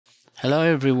Hello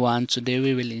everyone, today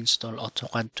we will install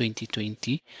Autocad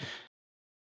 2020,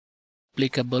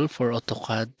 applicable for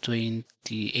Autocad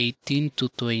 2018 to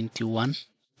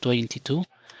 22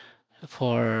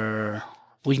 for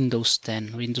Windows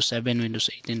 10, Windows 7,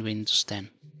 Windows 8, and Windows 10.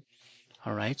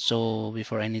 Alright, so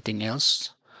before anything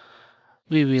else,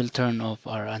 we will turn off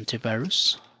our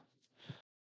antivirus.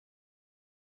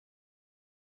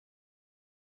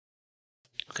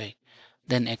 Okay,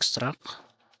 then extract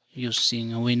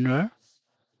using WinRAR.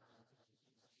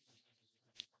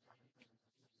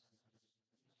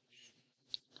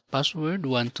 Password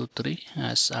 123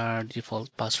 as our default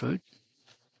password.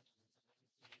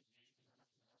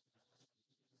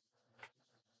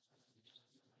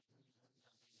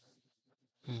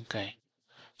 Okay,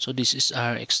 so this is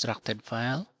our extracted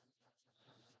file.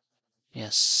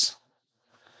 Yes,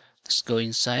 let's go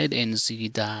inside and see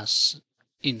the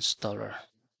installer.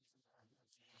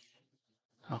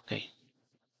 Okay,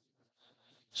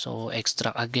 so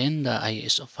extract again the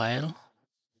ISO file.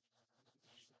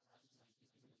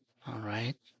 All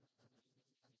right.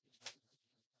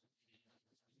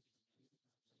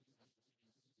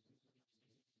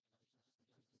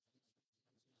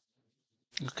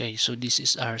 Okay, so this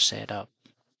is our setup.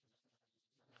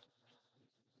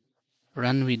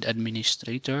 Run with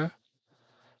administrator.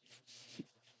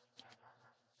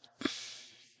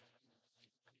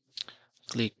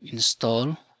 Click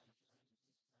install.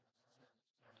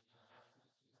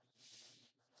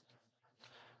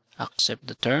 Accept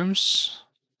the terms.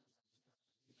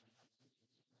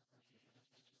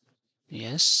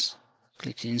 Yes.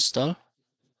 Click install.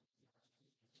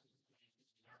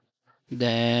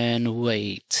 Then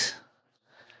wait.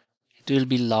 It will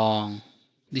be long.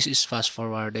 This is fast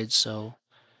forwarded, so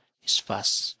it's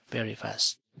fast, very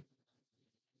fast.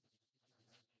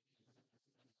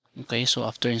 Okay, so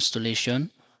after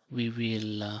installation, we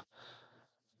will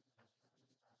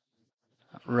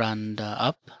run the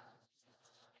app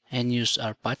and use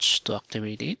our patch to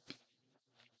activate it.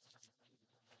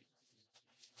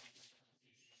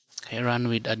 Okay, run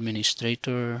with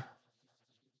administrator.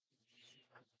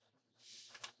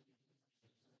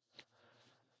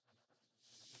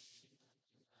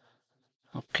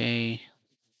 Okay,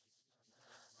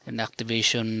 an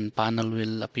activation panel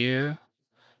will appear.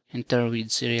 Enter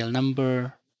with serial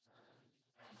number.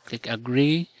 Click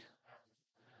agree.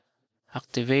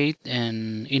 Activate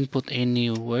and input any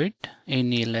word,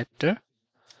 any letter,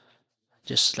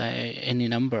 just like any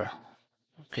number.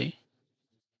 Okay,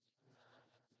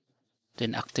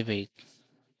 then activate.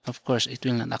 Of course it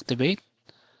will not activate,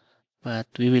 but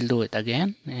we will do it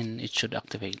again and it should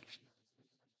activate.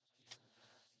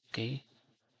 Okay,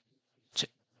 check.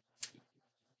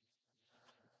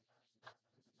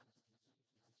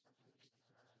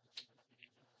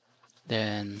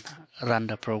 Then run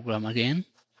the program again.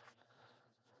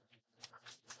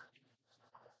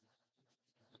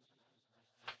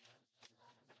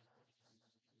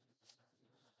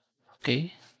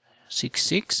 Okay,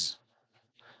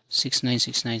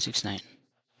 66696969.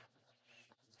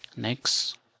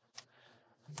 Next,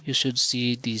 you should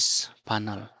see this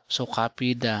panel. So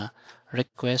copy the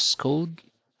request code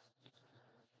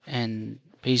and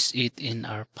paste it in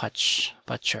our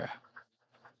patcher.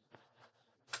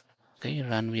 Okay,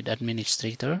 run with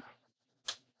administrator.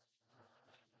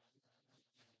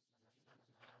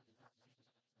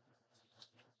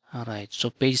 Alright, so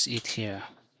paste it here.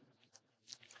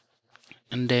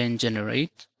 And then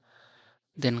generate.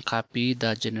 Then copy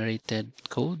the generated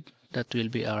code. That will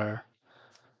be our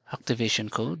activation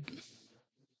code.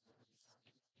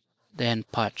 Then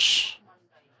patch.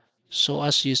 So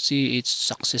as you see, it's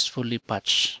successfully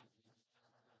patched.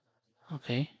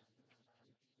 Okay.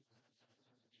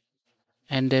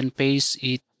 And then paste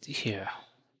it here.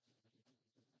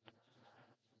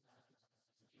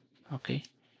 Okay.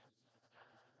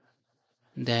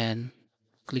 Then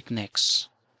click next.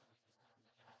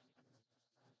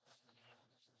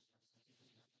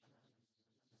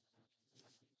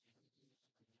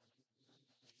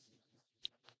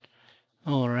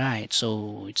 Alright,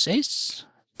 so it says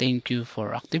thank you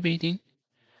for activating.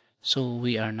 So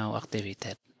we are now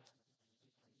activated.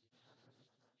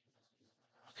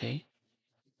 Okay.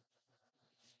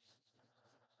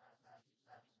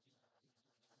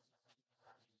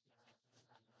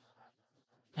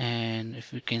 And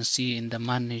if we can see in the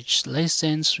manage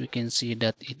license, we can see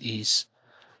that it is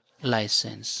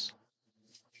license.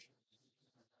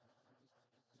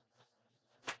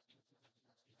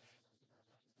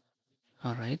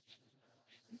 All right.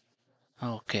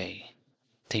 Okay.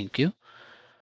 Thank you.